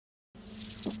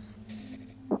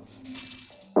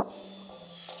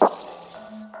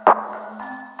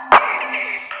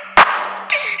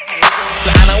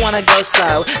wanna go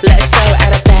slow. Let's go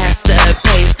at a faster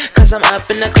pace, cause I'm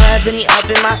up in the club and he up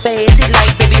in my face. He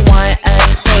like, baby, want a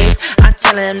taste. I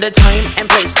tell him the time and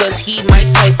place, cause he my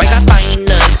type. I got fine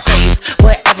the taste.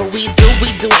 Whatever we do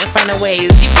it in front of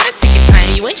ways. You better take your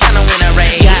time, you ain't tryna win a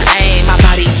race. Yeah, ayy, my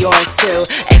body yours too.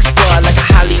 Explore like a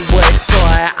Hollywood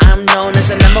tour. I'm known as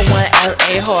the #1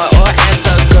 LA whore, or as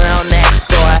the girl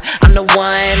next door. I'm the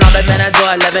one all the men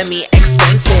adore, loving me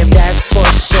expensive, that's for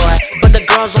sure. But the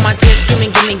girls on my tits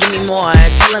screaming, gimme, gimme more.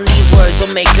 Tell them these words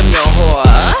will make them your whore.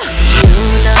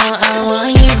 You know I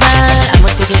want you bad, I'ma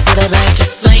take it to the back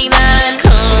just like that.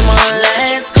 Come on,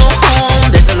 let's go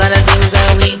home. There's a lot of things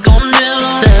that we gon' do.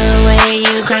 The way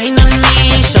you grind on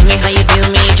me, show me how you do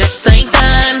me just like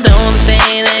that. Don't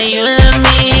say that you love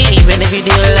me, even if you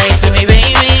do lie to me,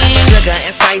 baby. Sugar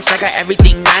and spice, I got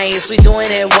everything nice. We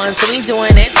doing it once, so we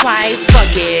doing it twice.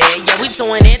 Fuck it, yeah, we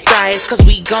doing it thrice, cause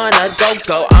we gonna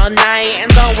go all night. And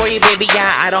don't worry, baby,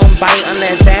 yeah, I don't bite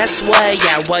unless that's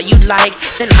what you like.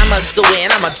 Then I'ma do it,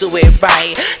 and I'ma do it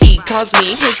right. He calls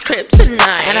me his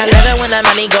kryptonite, and I love it when the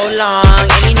money go long.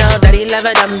 And you know that he love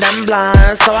it, dumb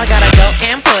blonde. So I gotta go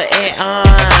and put it on.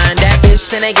 That bitch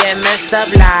finna get messed up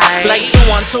like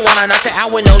 2 on 2 on a night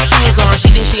out with no shoes on. She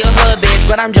thinks she a hood bitch,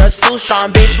 but I'm just too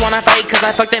strong. Bitch wanna fight cause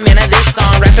I fucked him into this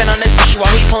song. Rapping on this beat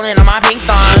while he pulling on my pink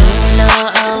thong. You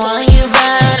know I want you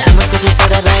bad, I'ma take it to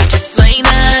the back just like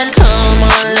that. Come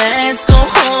on, let's go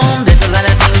home.